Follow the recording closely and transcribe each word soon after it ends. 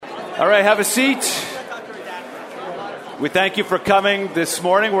All right, have a seat. We thank you for coming this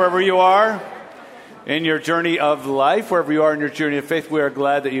morning, wherever you are in your journey of life, wherever you are in your journey of faith. We are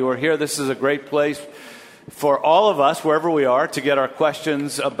glad that you are here. This is a great place for all of us, wherever we are, to get our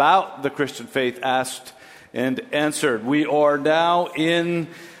questions about the Christian faith asked and answered. We are now in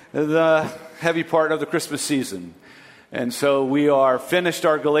the heavy part of the Christmas season. And so we are finished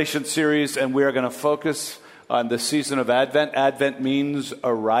our Galatians series, and we are going to focus on the season of Advent. Advent means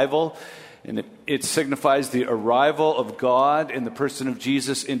arrival, and it signifies the arrival of God in the person of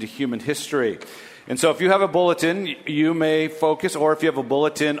Jesus into human history. And so if you have a bulletin, you may focus, or if you have a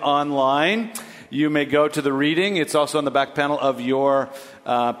bulletin online, you may go to the reading. It's also on the back panel of your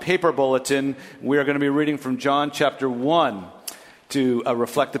paper bulletin. We are going to be reading from John chapter 1 to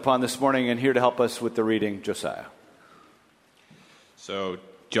reflect upon this morning, and here to help us with the reading, Josiah. So,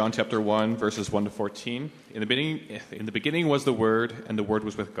 John chapter 1, verses 1 to 14. In the beginning was the Word, and the Word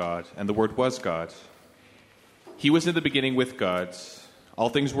was with God, and the Word was God. He was in the beginning with God. All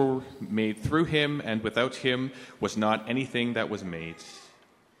things were made through him, and without him was not anything that was made.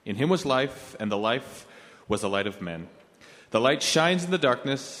 In him was life, and the life was the light of men. The light shines in the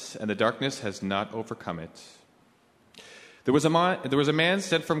darkness, and the darkness has not overcome it. There was a man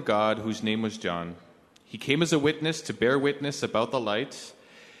sent from God whose name was John. He came as a witness to bear witness about the light,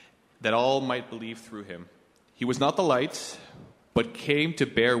 that all might believe through him. He was not the light, but came to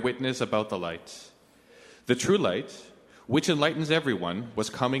bear witness about the light. The true light, which enlightens everyone, was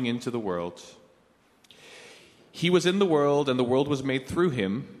coming into the world. He was in the world, and the world was made through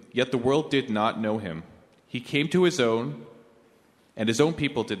him, yet the world did not know him. He came to his own, and his own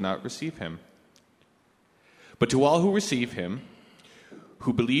people did not receive him. But to all who receive him,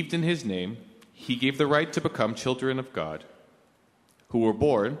 who believed in his name, he gave the right to become children of God, who were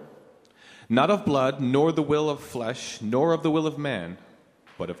born not of blood, nor the will of flesh, nor of the will of man,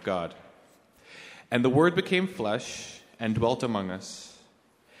 but of God. And the Word became flesh and dwelt among us.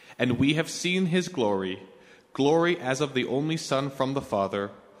 And we have seen his glory, glory as of the only Son from the Father,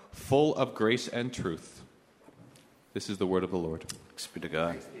 full of grace and truth. This is the word of the Lord. Thanks be to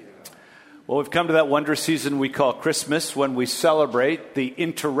God. Well, we've come to that wondrous season we call Christmas, when we celebrate the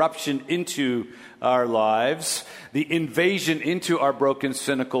interruption into our lives, the invasion into our broken,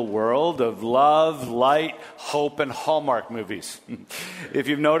 cynical world of love, light, hope, and Hallmark movies. If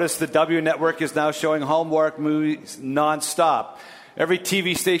you've noticed, the W Network is now showing Hallmark movies nonstop. Every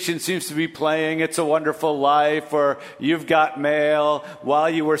TV station seems to be playing It's a Wonderful Life or You've Got Mail while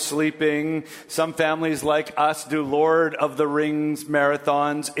you were sleeping. Some families like us do Lord of the Rings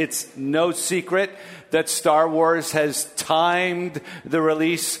marathons. It's no secret that Star Wars has timed the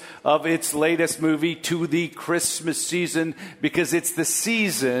release of its latest movie to the Christmas season, because it's the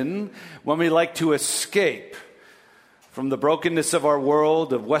season when we like to escape from the brokenness of our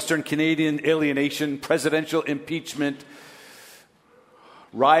world, of Western Canadian alienation, presidential impeachment,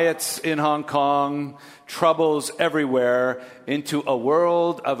 riots in Hong Kong, troubles everywhere, into a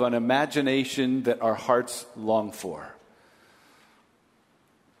world of an imagination that our hearts long for.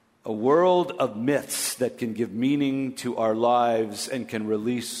 A world of myths that can give meaning to our lives and can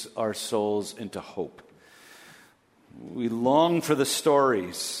release our souls into hope. We long for the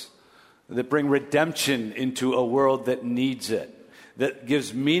stories that bring redemption into a world that needs it, that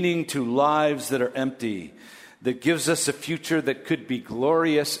gives meaning to lives that are empty, that gives us a future that could be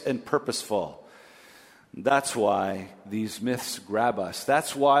glorious and purposeful. That's why these myths grab us.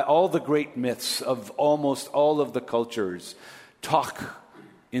 That's why all the great myths of almost all of the cultures talk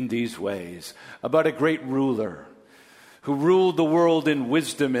in these ways about a great ruler who ruled the world in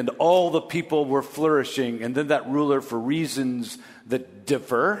wisdom, and all the people were flourishing, and then that ruler, for reasons that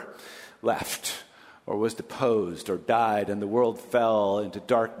differ, left or was deposed or died, and the world fell into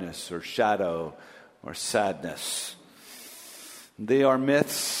darkness or shadow or sadness. They are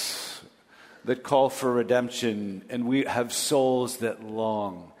myths that call for redemption, and we have souls that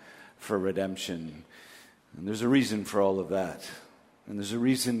long for redemption. And there's a reason for all of that. And there's a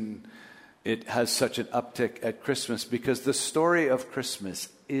reason it has such an uptick at Christmas, because the story of Christmas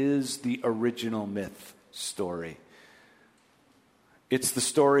is the original myth story. It's the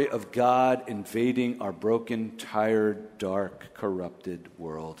story of God invading our broken, tired, dark, corrupted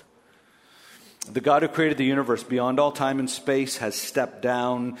world. The God who created the universe beyond all time and space has stepped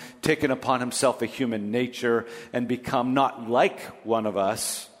down, taken upon himself a human nature, and become not like one of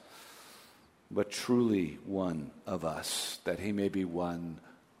us, but truly one of us, that he may be one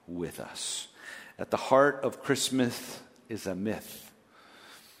with us. At the heart of Christmas is a myth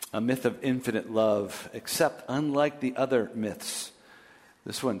of infinite love, except unlike the other myths,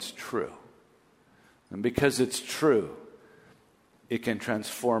 this one's true. And because it's true, it can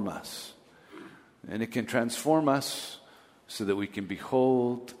transform us. And it can transform us so that we can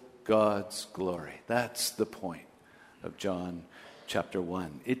behold God's glory. That's the point of John chapter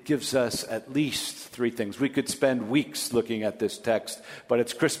 1. It gives us at least three things. We could spend weeks looking at this text, but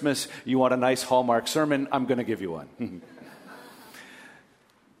it's Christmas. You want a nice Hallmark sermon? I'm going to give you one.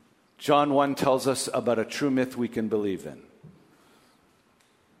 John 1 tells us about a true myth we can believe in.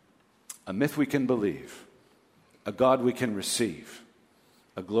 A myth we can believe. A God we can receive.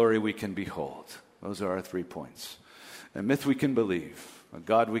 A glory we can behold. Those are our 3 points. A myth we can believe. A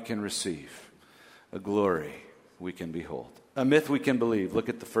God we can receive. A glory we can behold. A myth we can believe. Look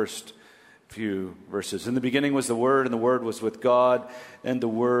at the first few verses. In the beginning was the Word, and the Word was with God, and the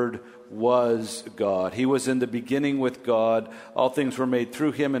Word was God. He was in the beginning with God. All things were made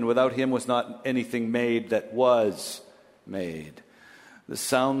through him, and without him was not anything made that was made. This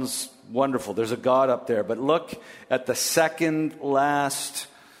sounds wonderful. There's a God up there. But look at the last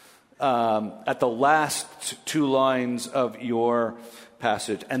 2 lines of your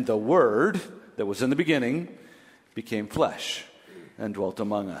passage. And the Word that was in the beginning became flesh and dwelt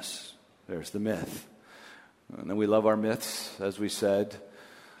among us. There's the myth. And then we love our myths, as we said.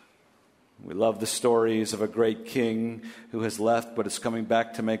 We love the stories of a great king who has left but is coming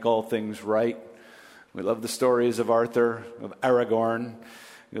back to make all things right. We love the stories of Arthur, of Aragorn.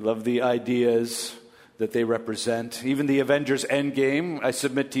 We love the ideas that they represent. Even the Avengers Endgame, I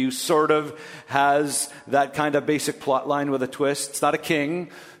submit to you, sort of has that kind of basic plot line with a twist. It's not a king.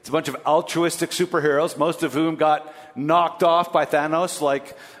 It's a bunch of altruistic superheroes, most of whom got knocked off by Thanos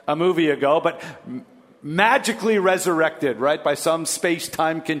like a movie ago, but magically resurrected, right, by some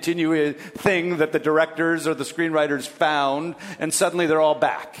space-time continuing thing that the directors or the screenwriters found, and suddenly they're all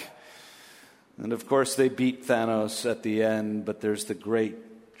back. And of course they beat Thanos at the end, but there's the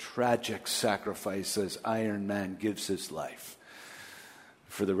great tragic sacrifice as Iron Man gives his life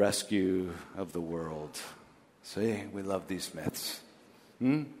for the rescue of the world. See, we love these myths.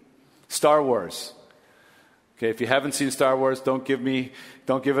 Star Wars. Okay, if you haven't seen Star Wars, don't give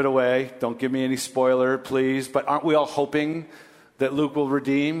it away. Don't give me any spoiler, please. But aren't we all hoping that Luke will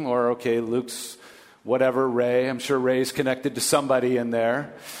redeem? Or, okay, Luke's whatever, Rey. I'm sure Rey's connected to somebody in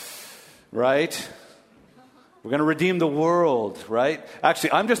there. Right? We're going to redeem the world, right?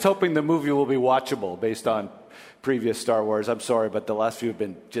 Actually, I'm just hoping the movie will be watchable based on previous Star Wars. I'm sorry, but the last few have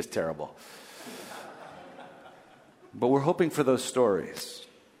been just terrible. But we're hoping for those stories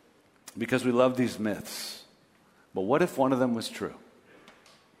because we love these myths. But what if one of them was true?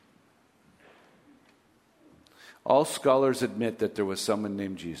 All scholars admit that there was someone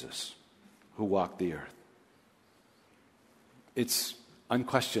named Jesus who walked the earth. It's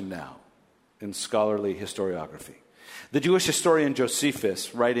unquestioned now in scholarly historiography. The Jewish historian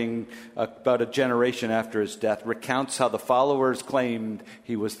Josephus, writing about a generation after his death, recounts how the followers claimed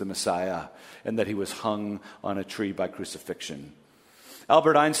he was the Messiah and that he was hung on a tree by crucifixion.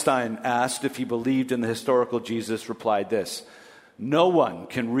 Albert Einstein, asked if he believed in the historical Jesus, replied this: "No one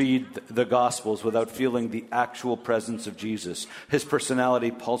can read the Gospels without feeling the actual presence of Jesus. His personality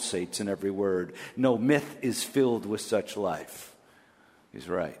pulsates in every word. No myth is filled with such life." He's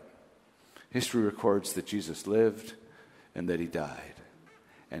right. History records that Jesus lived and that he died.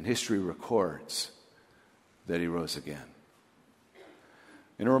 And history records that he rose again.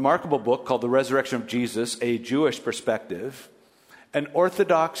 In a remarkable book called The Resurrection of Jesus, A Jewish Perspective, an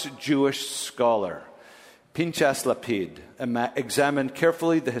Orthodox Jewish scholar, Pinchas Lapid, examined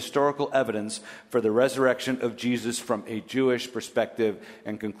carefully the historical evidence for the resurrection of Jesus from a Jewish perspective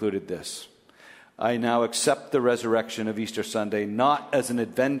and concluded this: "I now accept the resurrection of Easter Sunday not as an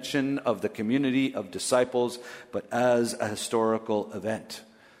invention of the community of disciples, but as a historical event.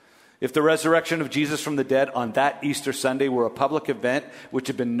 If the resurrection of Jesus from the dead on that Easter Sunday were a public event which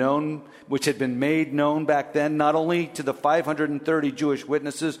had been made known back then, not only to the 530 Jewish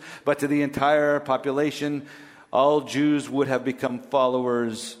witnesses, but to the entire population, all Jews would have become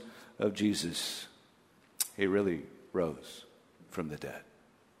followers of Jesus. He really rose from the dead.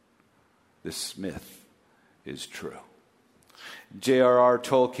 This myth is true." J.R.R.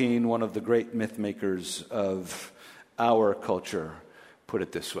 Tolkien, one of the great myth makers of our culture, put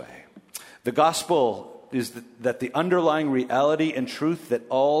it this way: "The gospel is that the underlying reality and truth that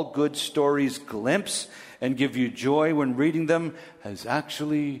all good stories glimpse and give you joy when reading them has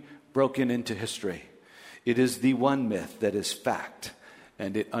actually broken into history. It is the one myth that is fact,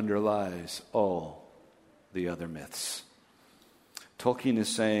 and it underlies all the other myths." Tolkien is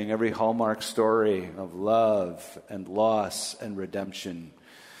saying every Hallmark story of love and loss and redemption,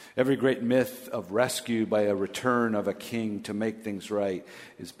 every great myth of rescue by a return of a king to make things right,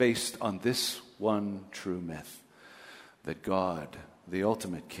 is based on this one true myth: that God, the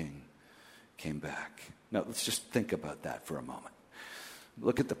ultimate king, came back. Now, let's just think about that for a moment.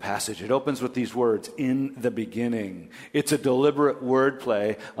 Look at the passage. It opens with these words, in the beginning. It's a deliberate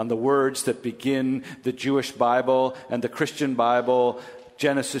wordplay on the words that begin the Jewish Bible and the Christian Bible.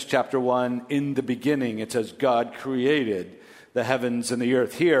 Genesis chapter 1, in the beginning, it says God created the heavens and the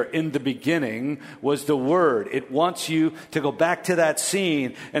earth. Here, in the beginning, was the Word. It wants you to go back to that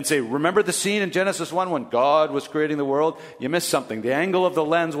scene and say, remember the scene in Genesis 1 when God was creating the world? You missed something. The angle of the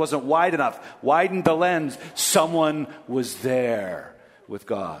lens wasn't wide enough. Widen the lens. Someone was there with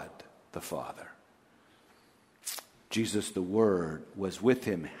God, the Father. Jesus, the Word, was with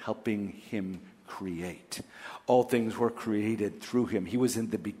him, helping him create. All things were created through him. He was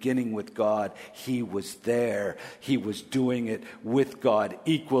in the beginning with God. He was there. He was doing it with God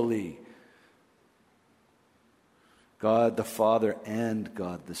equally. God the Father and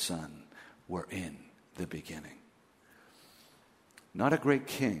God the Son were in the beginning. Not a great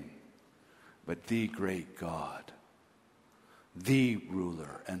king, but the great God. The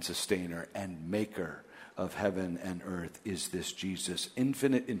ruler and sustainer and maker of heaven and earth is this Jesus,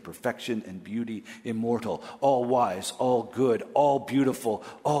 infinite in perfection and beauty, immortal, all wise, all good, all beautiful,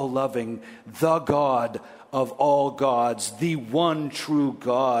 all loving, the God of all gods. The one true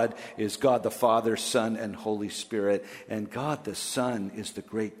God is God the Father, Son, and Holy Spirit. And God the Son is the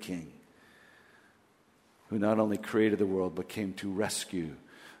great King who not only created the world but came to rescue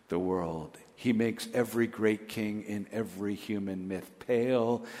the world. He makes every great king in every human myth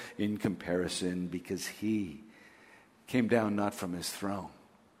pale in comparison because he came down not from his throne,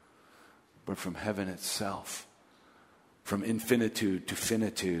 but from heaven itself, from infinitude to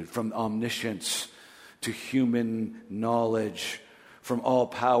finitude, from omniscience to human knowledge, from all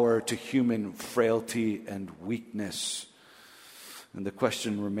power to human frailty and weakness. And the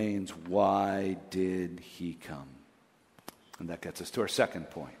question remains, why did he come? And that gets us to our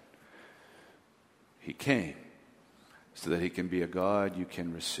second point. He came so that he can be a God you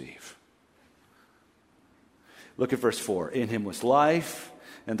can receive. Look at verse 4. In him was life,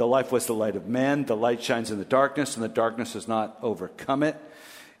 and the life was the light of men. The light shines in the darkness, and the darkness has not overcome it.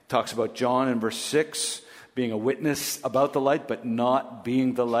 It talks about John in verse 6 being a witness about the light, but not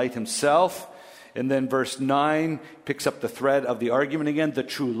being the light himself. And then verse 9 picks up the thread of the argument again. The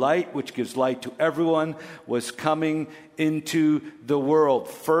true light, which gives light to everyone, was coming into the world.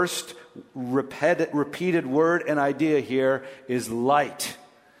 First repeated word and idea here is light.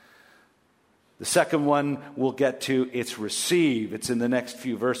 The second one we'll get to, it's receive. It's in the next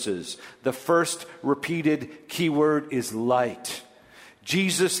few verses. The first repeated key word is light.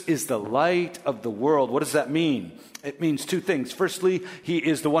 Jesus is the light of the world. What does that mean? It means two things. Firstly, he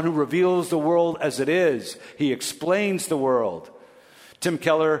is the one who reveals the world as it is. He explains the world. Tim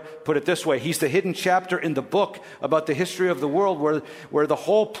Keller put it this way. He's the hidden chapter in the book about the history of the world where the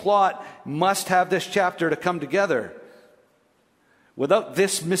whole plot must have this chapter to come together. Without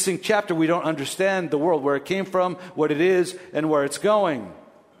this missing chapter, we don't understand the world, where it came from, what it is, and where it's going.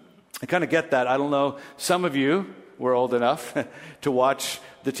 I kind of get that. I don't know. Some of you were old enough to watch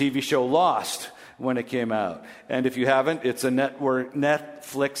the TV show Lost when it came out. And if you haven't, it's a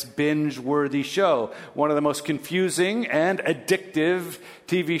Netflix binge-worthy show. One of the most confusing and addictive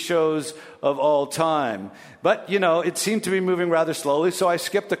TV shows of all time. But, it seemed to be moving rather slowly, so I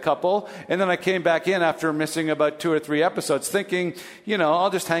skipped a couple, and then I came back in after missing about 2 or 3 episodes, thinking, I'll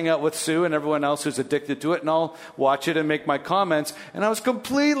just hang out with Sue and everyone else who's addicted to it, and I'll watch it and make my comments. And I was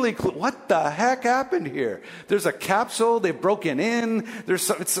completely, what the heck happened here? There's a capsule, they've broken in,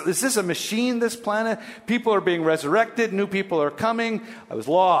 is this a machine, this planet? People are being resurrected, new people are coming. I was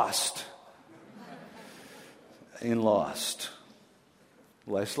lost. Lost.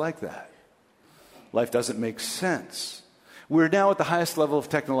 Life's like that. Life doesn't make sense. We're now at the highest level of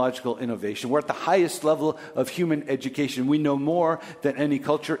technological innovation. We're at the highest level of human education. We know more than any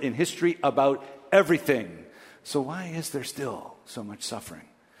culture in history about everything. So why is there still so much suffering?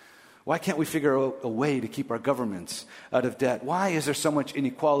 Why can't we figure out a way to keep our governments out of debt? Why is there so much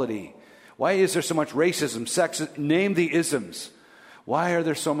inequality? Why is there so much racism, sexism? Name the isms. Why are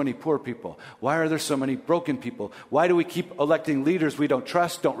there so many poor people? Why are there so many broken people? Why do we keep electing leaders we don't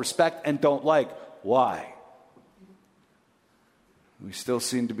trust, don't respect, and don't like? Why? We still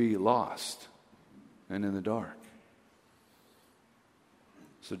seem to be lost and in the dark.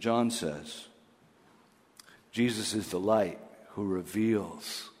 So John says, Jesus is the light who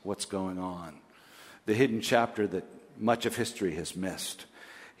reveals what's going on, the hidden chapter that much of history has missed.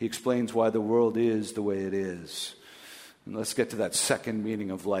 He explains why the world is the way it is. And let's get to that second meaning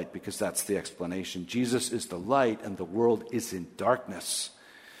of light, because that's the explanation. Jesus is the light and the world is in darkness.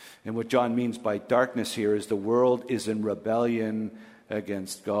 And what John means by darkness here is the world is in rebellion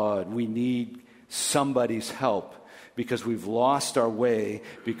against God. We need somebody's help because we've lost our way,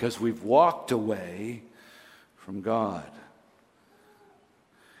 because we've walked away from God.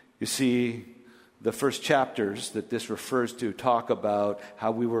 You see, the first chapters that this refers to talk about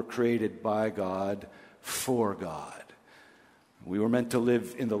how we were created by God for God. We were meant to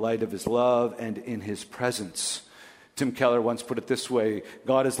live in the light of His love and in His presence. Tim Keller once put it this way: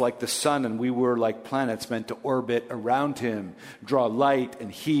 God is like the sun, and we were like planets meant to orbit around Him, draw light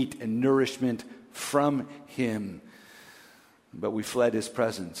and heat and nourishment from Him. But we fled His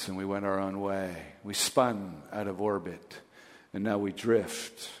presence and we went our own way. We spun out of orbit, and now we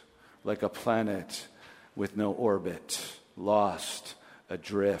drift like a planet with no orbit, lost,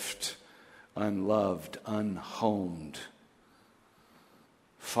 adrift, unloved, unhomed,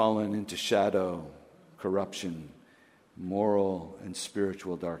 fallen into shadow, corruption, moral and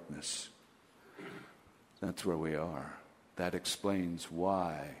spiritual darkness. That's where we are. That explains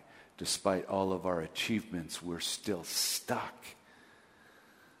why, despite all of our achievements, we're still stuck.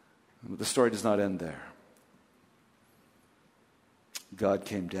 But the story does not end there. God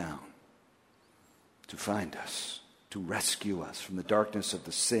came down to find us, to rescue us from the darkness of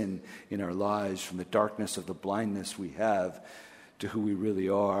the sin in our lives, from the darkness of the blindness we have to who we really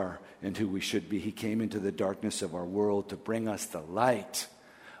are and who we should be. He came into the darkness of our world to bring us the light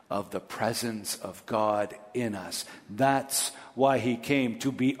of the presence of God in us. That's why He came,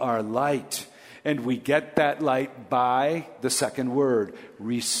 to be our light. And we get that light by the second word,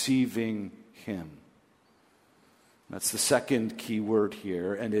 receiving Him. That's the second key word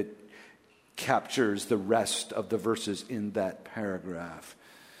here, and it captures the rest of the verses in that paragraph.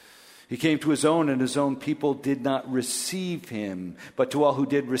 He came to His own, and His own people did not receive Him. But to all who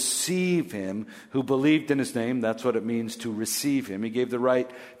did receive Him, who believed in His name, that's what it means to receive Him. He gave the right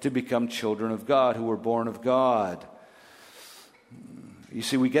to become children of God, who were born of God. You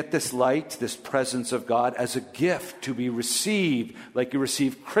see, we get this light, this presence of God, as a gift to be received, like you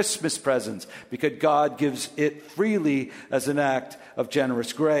receive Christmas presents, because God gives it freely as an act of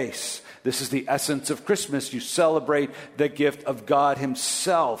generous grace. This is the essence of Christmas. You celebrate the gift of God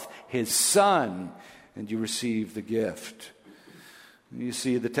Himself, His Son, and you receive the gift. You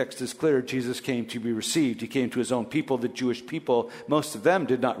see, the text is clear. Jesus came to be received. He came to His own people, the Jewish people. Most of them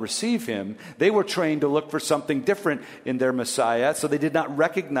did not receive Him. They were trained to look for something different in their Messiah, so they did not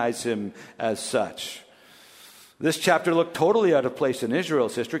recognize Him as such. This chapter looked totally out of place in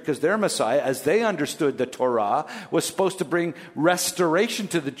Israel's history because their Messiah, as they understood the Torah, was supposed to bring restoration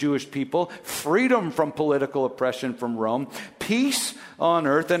to the Jewish people, freedom from political oppression from Rome, peace on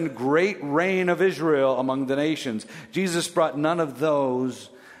earth, and great reign of Israel among the nations. Jesus brought none of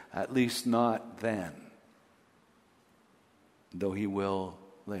those, at least not then, though He will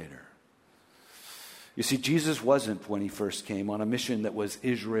later. You see, Jesus wasn't, when He first came, on a mission that was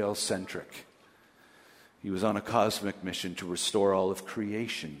Israel-centric. He was on a cosmic mission to restore all of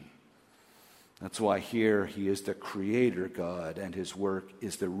creation. That's why here He is the creator God, and His work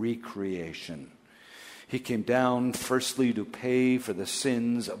is the recreation. He came down firstly to pay for the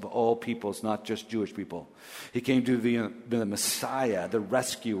sins of all peoples, not just Jewish people. He came to be the Messiah, the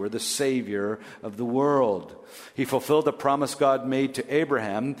rescuer, the Savior of the world. He fulfilled the promise God made to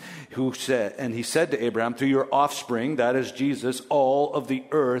Abraham, He said to Abraham, through your offspring, that is Jesus, all of the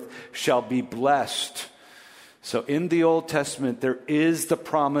earth shall be blessed. So in the Old Testament, there is the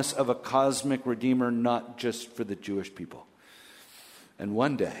promise of a cosmic Redeemer, not just for the Jewish people. And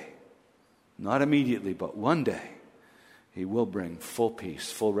one day, not immediately, but one day, He will bring full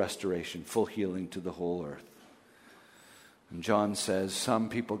peace, full restoration, full healing to the whole earth. And John says some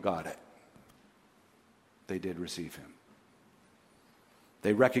people got it. They did receive Him.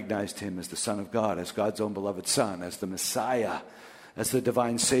 They recognized Him as the Son of God, as God's own beloved Son, as the Messiah, as the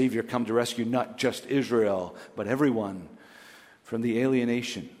divine Savior come to rescue not just Israel, but everyone from the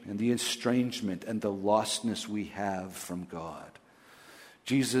alienation and the estrangement and the lostness we have from God.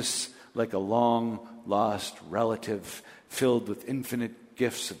 Jesus, like a long-lost relative filled with infinite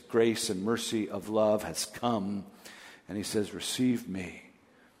gifts of grace and mercy of love, has come, and He says, receive me.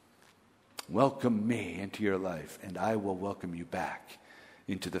 Welcome me into your life, and I will welcome you back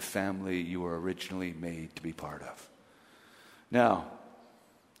into the family you were originally made to be part of. Now,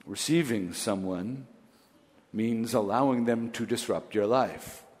 receiving someone means allowing them to disrupt your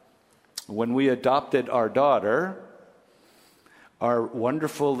life. When we adopted our daughter, our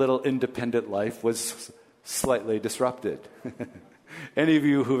wonderful little independent life was slightly disrupted. Any of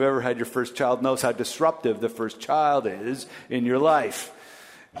you who've ever had your first child knows how disruptive the first child is in your life.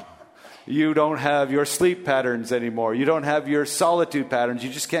 You don't have your sleep patterns anymore. You don't have your solitude patterns.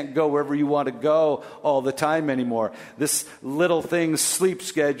 You just can't go wherever you want to go all the time anymore. This little thing, sleep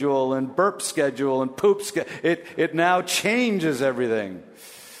schedule and burp schedule and poop schedule, it now changes everything.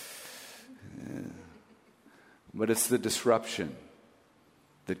 But it's the disruption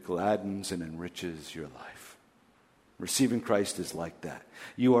that gladdens and enriches your life. Receiving Christ is like that.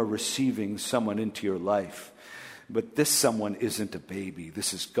 You are receiving someone into your life. But this someone isn't a baby.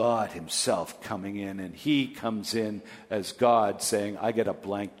 This is God himself coming in. And he comes in as God saying, I get a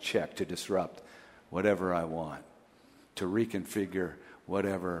blank check to disrupt whatever I want, to reconfigure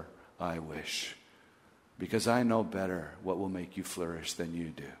whatever I wish. Because I know better what will make you flourish than you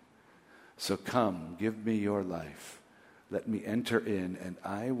do. So come, give me your life. Let me enter in, and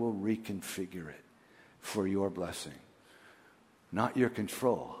I will reconfigure it for your blessing. Not your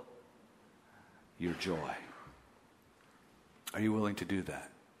control, your joy. Are you willing to do that?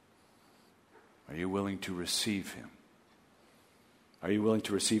 Are you willing to receive him? Are you willing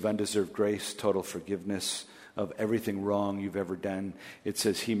to receive undeserved grace, total forgiveness of everything wrong you've ever done? It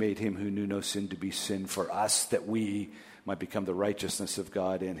says he made him who knew no sin to be sin for us, that we might become the righteousness of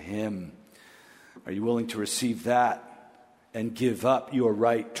God in him. Are you willing to receive that and give up your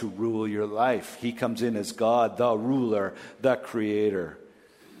right to rule your life? He comes in as God, the ruler, the creator.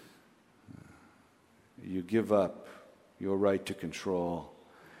 You give up your right to control,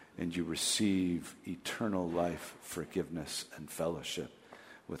 and you receive eternal life, forgiveness, and fellowship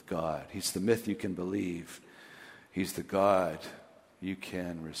with God. He's the myth you can believe. He's the God you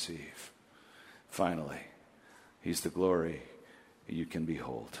can receive. Finally, he's the glory you can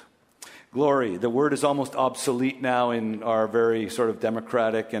behold. Glory, the word is almost obsolete now in our very sort of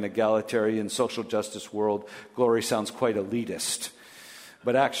democratic and egalitarian social justice world. Glory sounds quite elitist.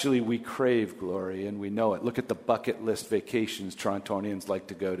 But actually, we crave glory, and we know it. Look at the bucket list vacations Torontonians like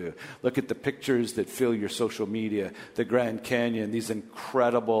to go to. Look at the pictures that fill your social media, the Grand Canyon, these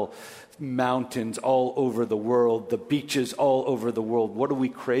incredible mountains all over the world, the beaches all over the world. What are we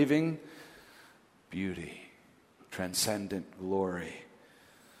craving? Beauty, transcendent glory.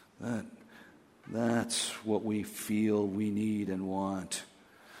 That's what we feel we need and want.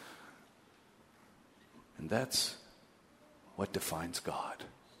 And that's what defines God.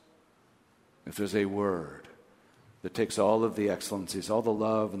 If there's a word that takes all of the excellencies, all the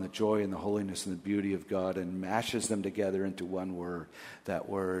love and the joy and the holiness and the beauty of God and mashes them together into one word, that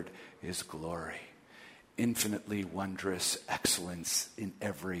word is glory. Infinitely wondrous excellence in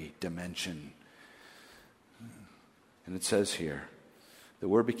every dimension. And it says here, the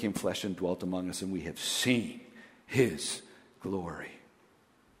Word became flesh and dwelt among us, and we have seen his glory.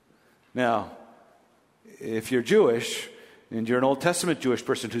 Now, if you're Jewish, and you're an Old Testament Jewish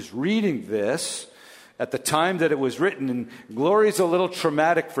person who's reading this, at the time that it was written, and glory is a little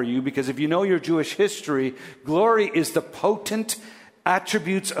traumatic for you, because if you know your Jewish history, glory is the potent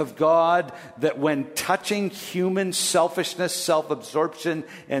attributes of God that when touching human selfishness, self-absorption,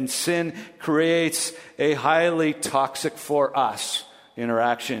 and sin, creates a highly toxic for us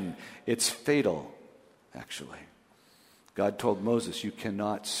interaction. It's fatal, actually. God told Moses, you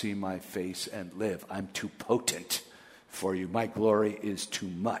cannot see my face and live. I'm too potent for you. My glory is too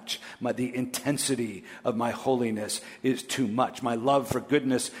much. The intensity of my holiness is too much. My love for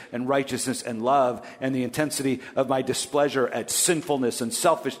goodness and righteousness and love, and the intensity of my displeasure at sinfulness and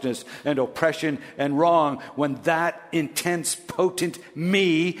selfishness and oppression and wrong, when that intense, potent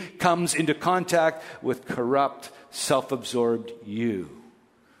me comes into contact with corrupt, self-absorbed you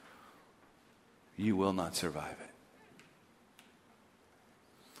will not survive it.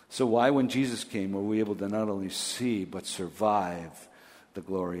 So why, when Jesus came, were we able to not only see but survive the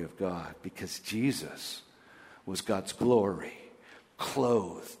glory of God? Because Jesus was God's glory,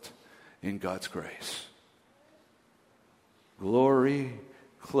 clothed in God's grace. Glory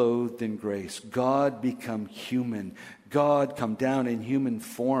clothed in grace. God become human. God come down in human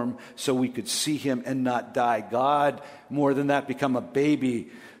form so we could see him and not die. God, more than that, become a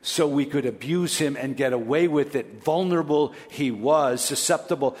baby so we could abuse him and get away with it. Vulnerable he was,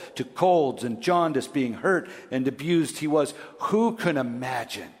 susceptible to colds and jaundice, being hurt and abused he was. Who can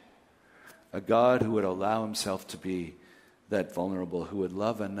imagine a God who would allow himself to be that vulnerable, who would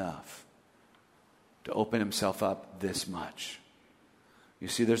love enough to open himself up this much? You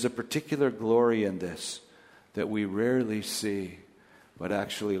see, there's a particular glory in this that we rarely see, but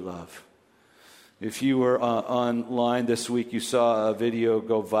actually love. If you were online this week, you saw a video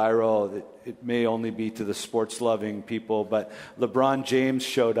go viral. It may only be to the sports-loving people, but LeBron James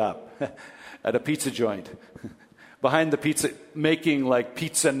showed up at a pizza joint behind the pizza, making like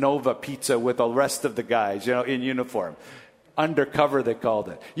Pizza Nova pizza with the rest of the guys, in uniform. Undercover, they called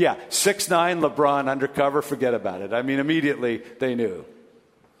it. Yeah, 6'9", LeBron, undercover, forget about it. I mean, immediately they knew.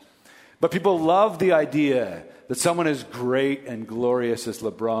 But people love the idea that someone as great and glorious as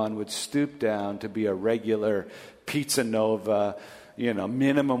LeBron would stoop down to be a regular Pizza Nova,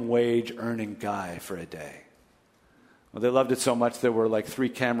 minimum wage earning guy for a day. Well, they loved it so much there were like 3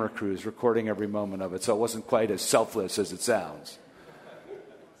 camera crews recording every moment of it, so it wasn't quite as selfless as it sounds.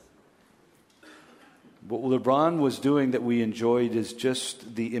 What LeBron was doing that we enjoyed is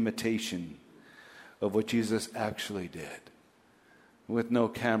just the imitation of what Jesus actually did, with no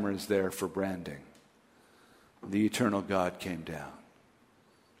cameras there for branding. The eternal God came down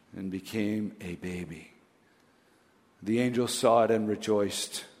and became a baby. The angels saw it and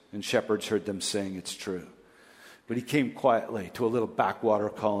rejoiced, and shepherds heard them saying, "It's true." But he came quietly to a little backwater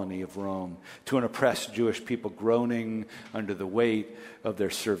colony of Rome, to an oppressed Jewish people groaning under the weight of their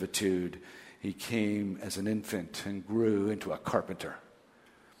servitude. He came as an infant and grew into a carpenter.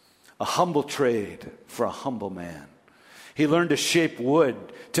 A humble trade for a humble man. He learned to shape wood,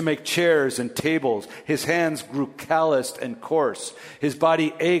 to make chairs and tables. His hands grew calloused and coarse. His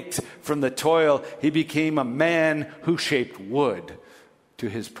body ached from the toil. He became a man who shaped wood to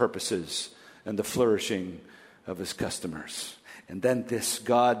his purposes and the flourishing of his customers. And then this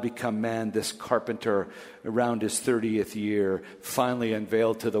God become man, this carpenter, around his 30th year, finally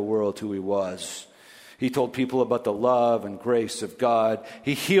unveiled to the world who he was. He told people about the love and grace of God.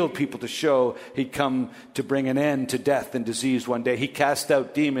 He healed people to show he'd come to bring an end to death and disease one day. He cast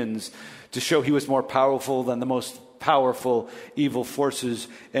out demons to show he was more powerful than the most powerful evil forces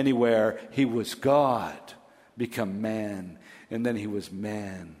anywhere. He was God become man, and then he was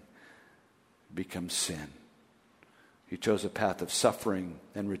man become sin. He chose a path of suffering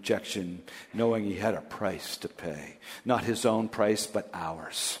and rejection, knowing he had a price to pay. Not his own price, but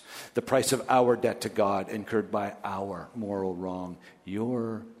ours. The price of our debt to God, incurred by our moral wrong,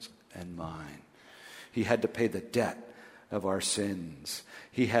 yours and mine. He had to pay the debt of our sins.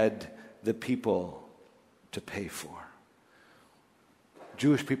 He had the people to pay for.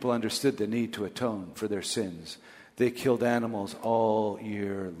 Jewish people understood the need to atone for their sins. They killed animals all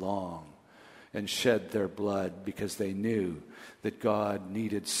year long and shed their blood because they knew that God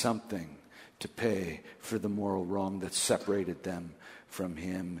needed something to pay for the moral wrong that separated them from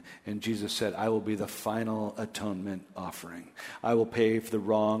him. And Jesus said, "I will be the final atonement offering. I will pay for the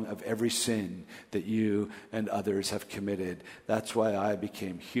wrong of every sin that you and others have committed." That's why I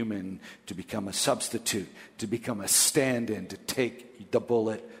became human, to become a substitute, to become a stand-in, to take the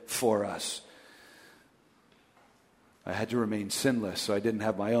bullet for us. I had to remain sinless, so I didn't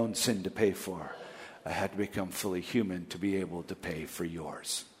have my own sin to pay for. I had to become fully human to be able to pay for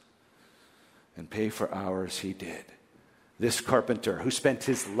yours. And pay for ours he did. This carpenter who spent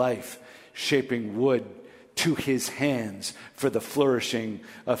his life shaping wood to his hands for the flourishing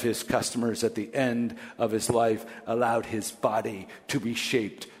of his customers at the end of his life, allowed his body to be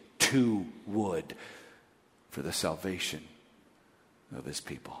shaped to wood for the salvation of his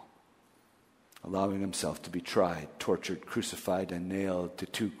people. Allowing himself to be tried, tortured, crucified, and nailed to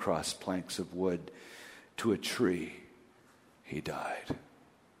 2 cross planks of wood to a tree, he died.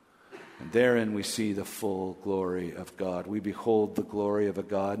 And therein we see the full glory of God. We behold the glory of a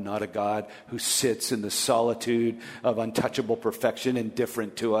God, not a God who sits in the solitude of untouchable perfection,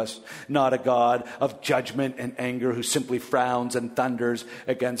 indifferent to us. Not a God of judgment and anger who simply frowns and thunders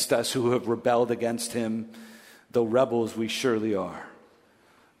against us who have rebelled against him, though rebels we surely are.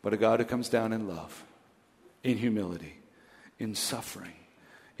 But a God who comes down in love, in humility, in suffering,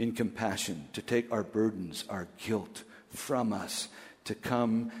 in compassion, to take our burdens, our guilt from us, to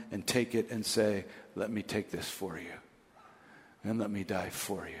come and take it and say, "Let me take this for you, and let me die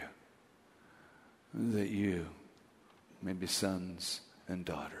for you, that you may be sons and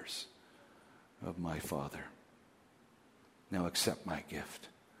daughters of my Father. Now accept my gift.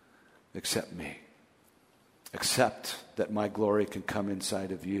 Accept me. Accept that my glory can come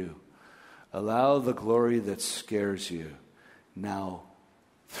inside of you. Allow the glory that scares you now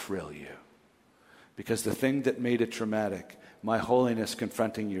thrill you. Because the thing that made it traumatic, my holiness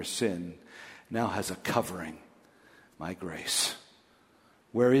confronting your sin, now has a covering, my grace.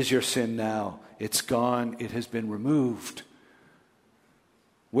 Where is your sin now? It's gone. It has been removed.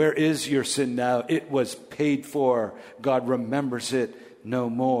 Where is your sin now? It was paid for. God remembers it no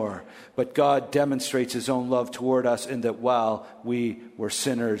more. But God demonstrates his own love toward us in that while we were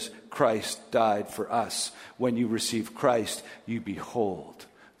sinners, Christ died for us. When you receive Christ, you behold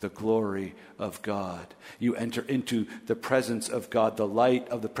the glory of God. You enter into the presence of God. The light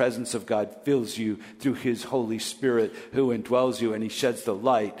of the presence of God fills you through his Holy Spirit who indwells you, and he sheds the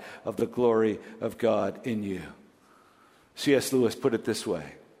light of the glory of God in you. C.S. Lewis put it this way: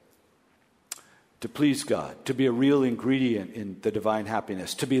 to please God, to be a real ingredient in the divine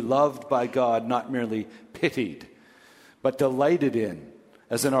happiness, to be loved by God, not merely pitied, but delighted in,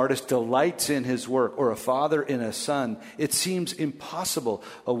 as an artist delights in his work, or a father in a son, it seems impossible,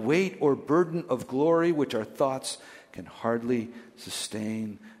 a weight or burden of glory which our thoughts can hardly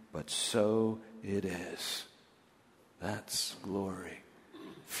sustain, but so it is. That's glory.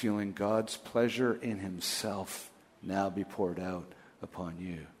 Feeling God's pleasure in himself now be poured out upon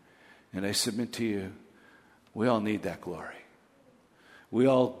you. And I submit to you, we all need that glory. We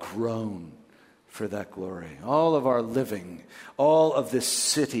all groan for that glory. All of our living, all of this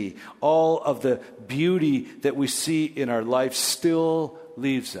city, all of the beauty that we see in our life still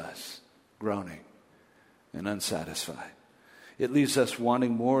leaves us groaning and unsatisfied. It leaves us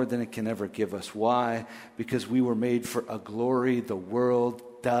wanting more than it can ever give us. Why? Because we were made for a glory the world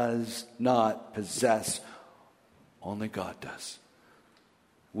does not possess. Only God does.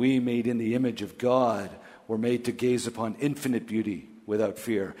 We, made in the image of God, were made to gaze upon infinite beauty without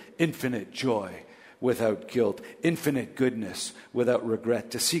fear, infinite joy without guilt, infinite goodness without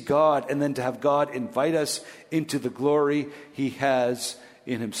regret, to see God and then to have God invite us into the glory he has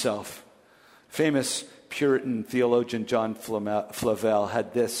in himself. Famous Puritan theologian John Flavel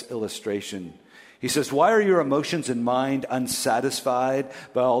had this illustration. He says, "Why are your emotions and mind unsatisfied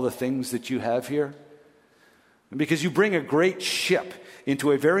by all the things that you have here? Because you bring a great ship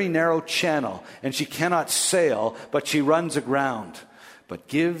into a very narrow channel, and she cannot sail, but she runs aground. But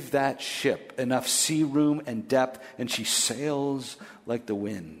give that ship enough sea room and depth, and she sails like the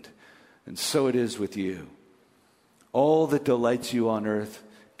wind. And so it is with you. All that delights you on earth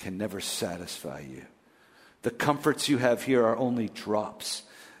can never satisfy you. The comforts you have here are only drops,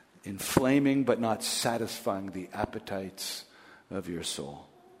 inflaming but not satisfying the appetites of your soul.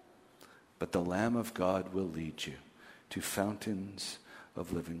 But the Lamb of God will lead you to fountains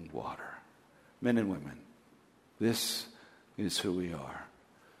of living water." Men and women, this is who we are.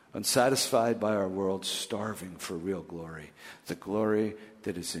 Unsatisfied by our world, starving for real glory. The glory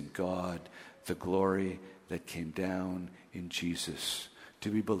that is in God, the glory that came down in Jesus to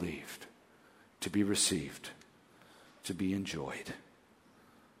be believed, to be received, to be enjoyed.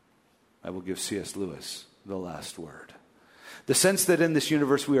 I will give C.S. Lewis the last word. The sense that in this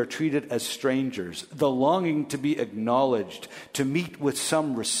universe we are treated as strangers, the longing to be acknowledged, to meet with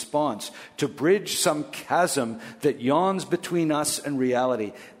some response, to bridge some chasm that yawns between us and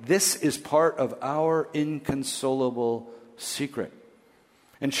reality. This is part of our inconsolable secret.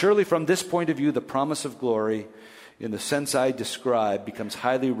 And surely from this point of view, the promise of glory, in the sense I describe, becomes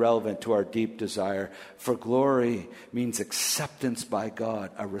highly relevant to our deep desire. For glory means acceptance by God,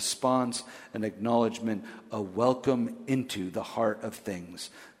 a response, an acknowledgement, a welcome into the heart of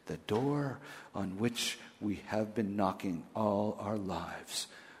things. The door on which we have been knocking all our lives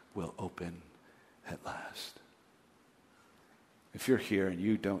will open at last. If you're here and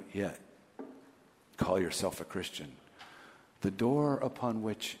you don't yet call yourself a Christian, the door upon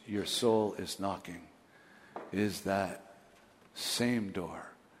which your soul is knocking is that same door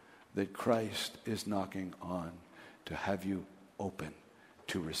that Christ is knocking on to have you open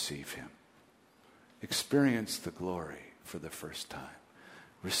to receive him. Experience the glory for the first time.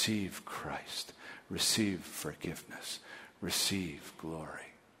 Receive Christ. Receive forgiveness. Receive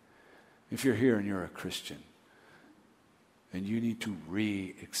glory. If you're here and you're a Christian and you need to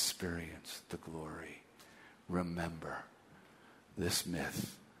re-experience the glory, remember, this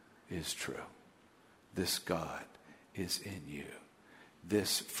myth is true. This God is in you.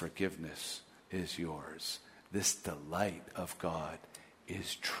 This forgiveness is yours. This delight of God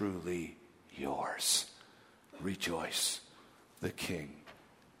is truly yours. Rejoice. The King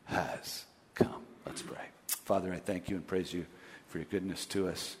has come. Let's pray. Father, I thank you and praise you for your goodness to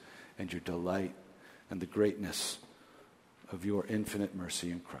us and your delight and the greatness of your infinite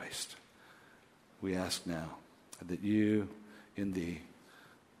mercy in Christ. We ask now that you, in the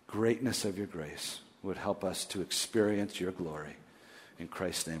greatness of your grace, would help us to experience your glory. In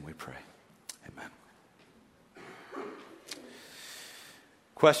Christ's name we pray. Amen.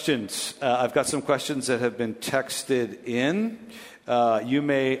 Questions. I've got some questions that have been texted in. You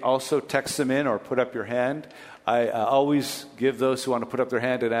may also text them in or put up your hand. I always give those who want to put up their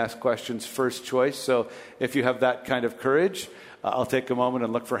hand and ask questions first choice. So if you have that kind of courage, I'll take a moment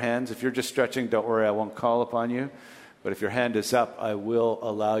and look for hands. If you're just stretching, don't worry, I won't call upon you. But if your hand is up, I will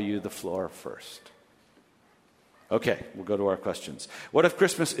allow you the floor first. Okay, we'll go to our questions. What if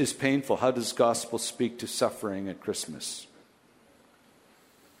Christmas is painful? How does gospel speak to suffering at Christmas?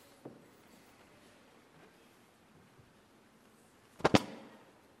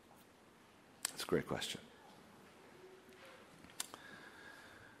 That's a great question.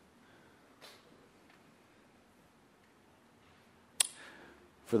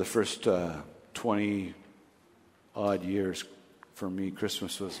 For the first 20-odd years, for me,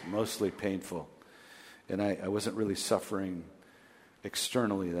 Christmas was mostly painful. And I wasn't really suffering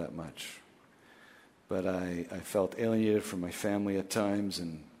externally that much. But I felt alienated from my family at times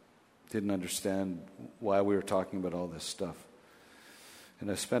and didn't understand why we were talking about all this stuff. And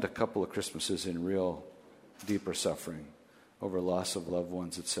I spent a couple of Christmases in real deeper suffering over loss of loved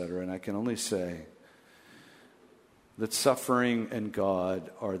ones, etc. And I can only say that suffering and God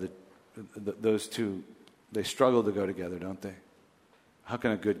are those two, they struggle to go together, don't they? How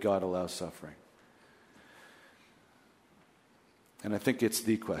can a good God allow suffering? And I think it's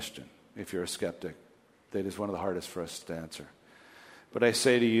the question, if you're a skeptic, that is one of the hardest for us to answer. But I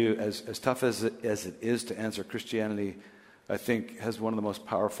say to you, as tough as it is to answer, Christianity, I think, has one of the most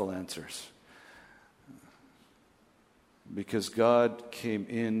powerful answers. Because God came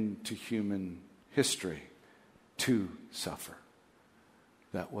into human history to suffer.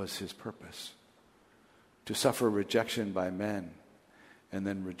 That was his purpose. To suffer rejection by men, and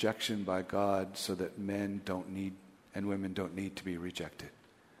then rejection by God, so that men don't need and women don't need to be rejected.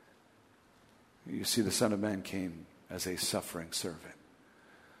 You see, the Son of Man came as a suffering servant.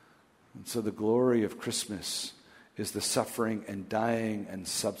 And so the glory of Christmas is the suffering and dying and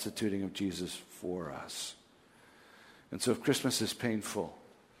substituting of Jesus for us. And so if Christmas is painful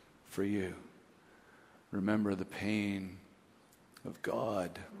for you, remember the pain of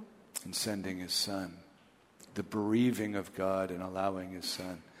God in sending his Son, the bereaving of God in allowing his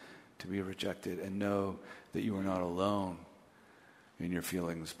Son to be rejected, and know that you are not alone in your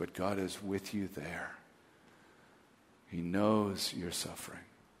feelings, but God is with you there. He knows your suffering,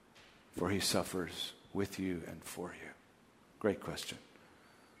 for he suffers with you and for you. Great question.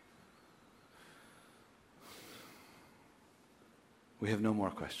 We have no more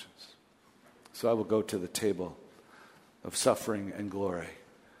questions. So I will go to the table of suffering and glory.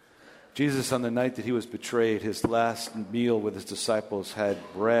 Jesus, on the night that he was betrayed, his last meal with his disciples, had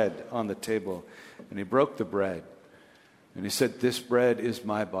bread on the table, and he broke the bread. And he said, "This bread is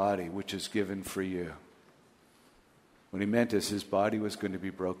my body, which is given for you." What he meant is his body was going to be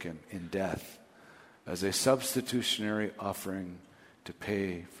broken in death as a substitutionary offering to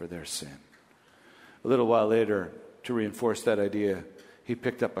pay for their sin. A little while later, to reinforce that idea, he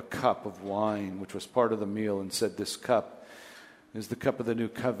picked up a cup of wine, which was part of the meal, and said, "This cup is the cup of the new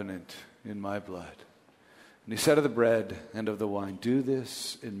covenant in my blood." And he said of the bread and of the wine, "Do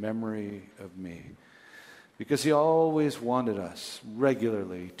this in memory of me." Because he always wanted us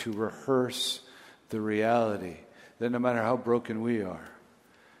regularly to rehearse the reality that no matter how broken we are,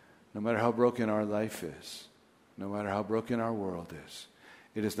 no matter how broken our life is, no matter how broken our world is,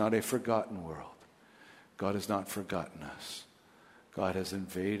 it is not a forgotten world. God has not forgotten us. God has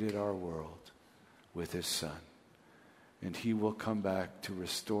invaded our world with his Son. And he will come back to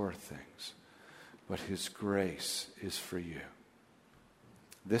restore things. But his grace is for you.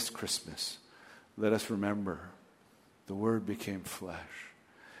 This Christmas, let us remember the Word became flesh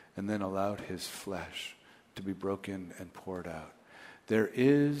and then allowed his flesh to be broken and poured out. There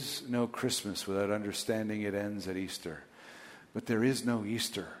is no Christmas without understanding it ends at Easter. But there is no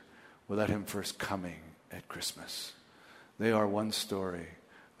Easter without him first coming at Christmas. They are one story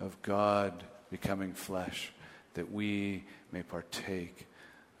of God becoming flesh, that we may partake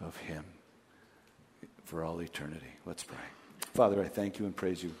of him for all eternity. Let's pray. Father, I thank you and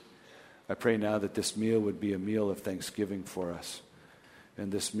praise you. I pray now that this meal would be a meal of thanksgiving for us,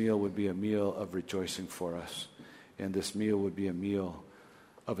 and this meal would be a meal of rejoicing for us, and this meal would be a meal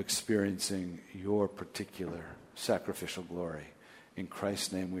of experiencing your particular sacrificial glory. In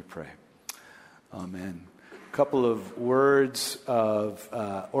Christ's name we pray. Amen. A couple of words of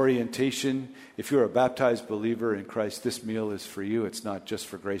orientation. If you're a baptized believer in Christ, this meal is for you. It's not just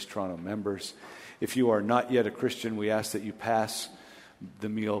for Grace Toronto members. If you are not yet a Christian, we ask that you pass the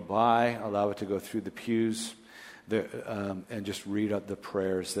meal by, allow it to go through the pews, and just read out the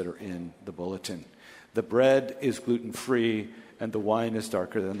prayers that are in the bulletin. The bread is gluten-free, and the wine is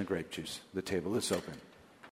darker than the grape juice. The table is open.